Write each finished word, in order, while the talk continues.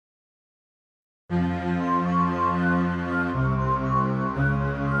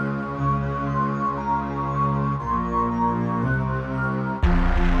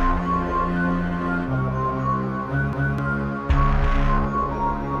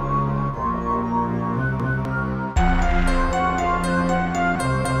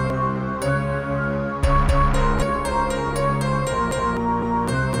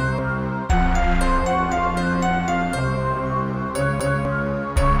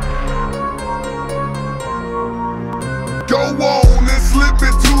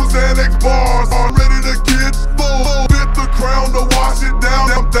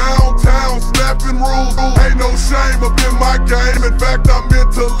no shame up in my game. In fact, I'm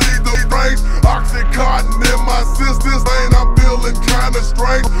meant to lead the range. Oxycontin in my sisters, lane, I'm feeling kinda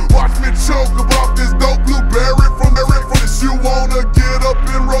strange. Watch me choke about this dope blueberry from this. You wanna get up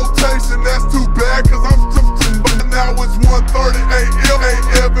in rotation, that's too bad, cause I'm but now it's 1:30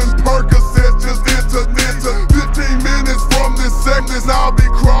 a.m. and Percocets just into 15 minutes from this segment, I'll be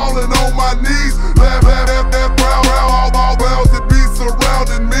crawling on my knees. Laugh that brown, all wells that be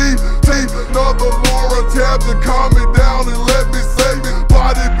surrounding me. Take another Laura tab to calm me down and let me save it.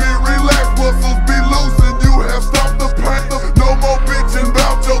 Body be relaxed, muscles be loose, and you have stopped the pain. No more bitching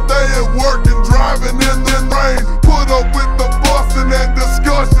about your day at work and driving in the rain. Put up with the fuss and that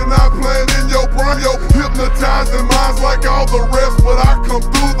discussion I plan in your brain. Yo, hypnotizing minds like all the rest, but I come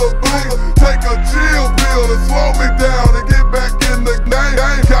through the thing. Take a chill pill to slow me down and get back in the game.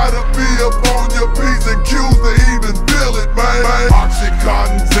 Gotta be up on your P's and Q's to even feel it, man.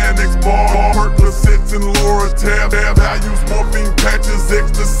 Oxycontin, Xanax, bar, Percocets, and Loratab. I use morphine patches,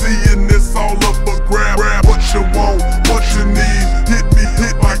 ecstasy, and it's all up for grab. What you want, what you need, hit me,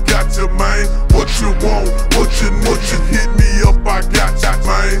 I got you, man. What you want, what you need, hit me up, I got you,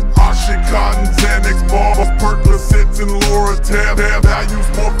 man. Oxycontin, Xanax, bar, Percocets, and Loratab. I use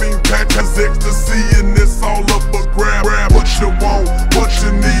morphine patches, ecstasy, and it's all up for grab. What you want, what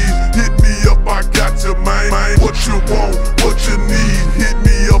you need, hit me up, I got you, man. What you want, what you need, hit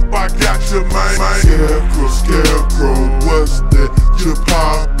me up, I got you, man. Scarecrow, what's that? You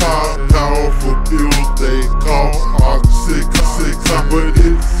pop powerful pill they call Oxycontin, but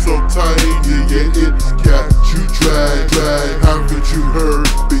it's so tiny, yeah, it got you drag. Haven't you heard?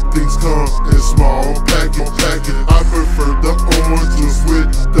 Big things come in small package. I prefer the oranges with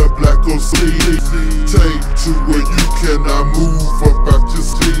the black or seed. Take to where you cannot move about your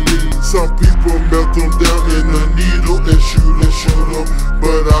sleeve. Some people melt them down in a needle and shoot them,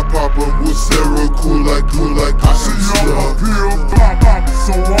 but I pop them with Sarah, cool like I see I'm a pill pop,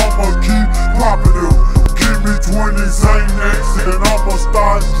 so I'ma keep popping them. Give me 20 Xanax and I'ma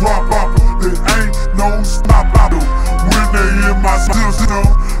start drop. It ain't no stop. When they in my system,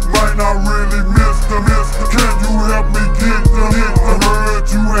 might not really miss them. Can you help me get them? I heard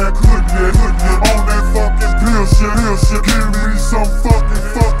you had goodness on that fucking pill shit. Give me some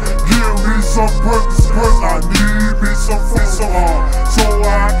give me some purpose. I need me some so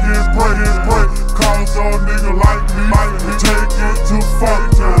I can pray. Cause a nigga like me take it to fuck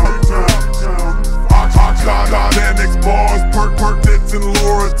town. Xanax bars, Percocets, and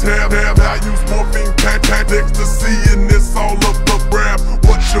Loratab. I use morphine patch, ecstasy, and it's all up for grab.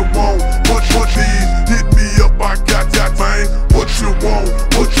 What you want, what you need, hit me up, I got you, man. What you want,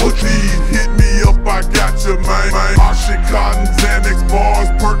 what you need, hit me up, I got you, man. Oxycontin, Xanax bars,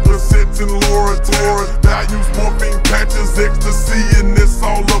 Percocets, and Loratab. I use morphine patches, ecstasy, and it's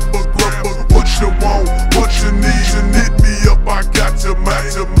all up for grab. What you want, what you need, hit me up, I got you, man.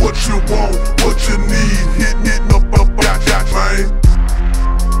 What you want, what you need.